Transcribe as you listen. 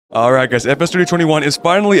Alright guys, FL Studio 21 is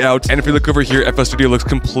finally out, and if you look over here, FL Studio looks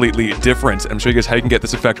completely different. I'm showing you guys how you can get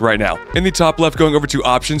this effect right now. In the top left, going over to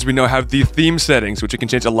options, we now have the theme settings, which you can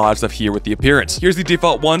change a lot of stuff here with the appearance. Here's the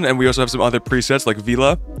default one, and we also have some other presets like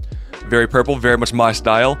Vila, very purple, very much my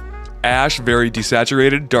style, Ash, very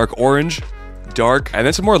desaturated, dark orange, dark, and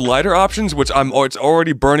then some more lighter options, which it's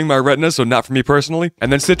already burning my retina, so not for me personally. And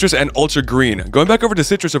then citrus and ultra green. Going back over to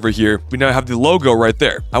citrus over here, we now have the logo right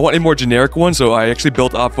there. I want a more generic one, so I actually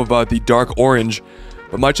built off of the dark orange,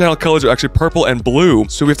 but my channel colors are actually purple and blue,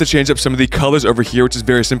 so we have to change up some of the colors over here, which is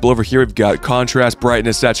very simple. Over here, we've got contrast,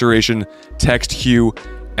 brightness, saturation, text, hue,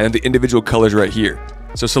 and then the individual colors right here.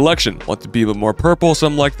 So selection, want to be a bit more purple,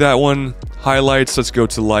 something like that one. Highlights, let's go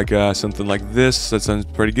to like something like this. That sounds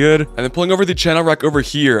pretty good. And then pulling over the channel rack over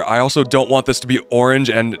here, I also don't want this to be orange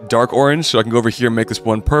and dark orange, so I can go over here and make this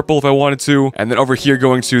one purple if I wanted to. And then over here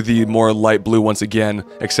going to the more light blue once again,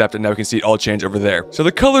 except and now we can see it all change over there. So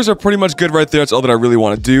the colors are pretty much good right there. That's all that I really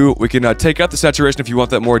want to do. We can take out the saturation if you want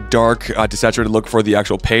that more dark, desaturated look for the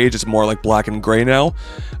actual page. It's more like black and gray now.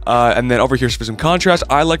 And then over here for some contrast,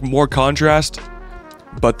 I like more contrast.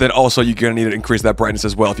 But then also you're gonna need to increase that brightness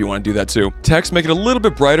as well if you want to do that too. Text, make it a little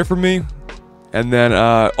bit brighter for me. And then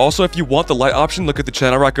also if you want the light option, look at the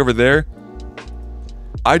channel rack over there.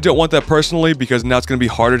 I don't want that personally because now it's going to be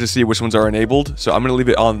harder to see which ones are enabled. So I'm going to leave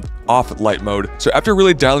it on off light mode. So after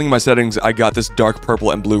really dialing my settings, I got this dark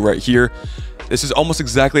purple and blue right here. This is almost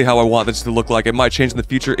exactly how I want this to look like. It might change in the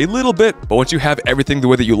future a little bit, but once you have everything the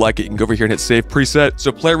way that you like it, you can go over here and hit save preset. So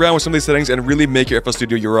play around with some of these settings and really make your FL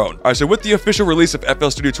Studio your own. Alright, so with the official release of FL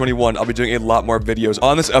Studio 21, I'll be doing a lot more videos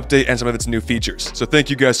on this update and some of its new features. So thank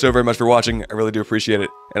you guys so very much for watching. I really do appreciate it.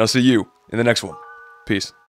 And I'll see you in the next one. Peace.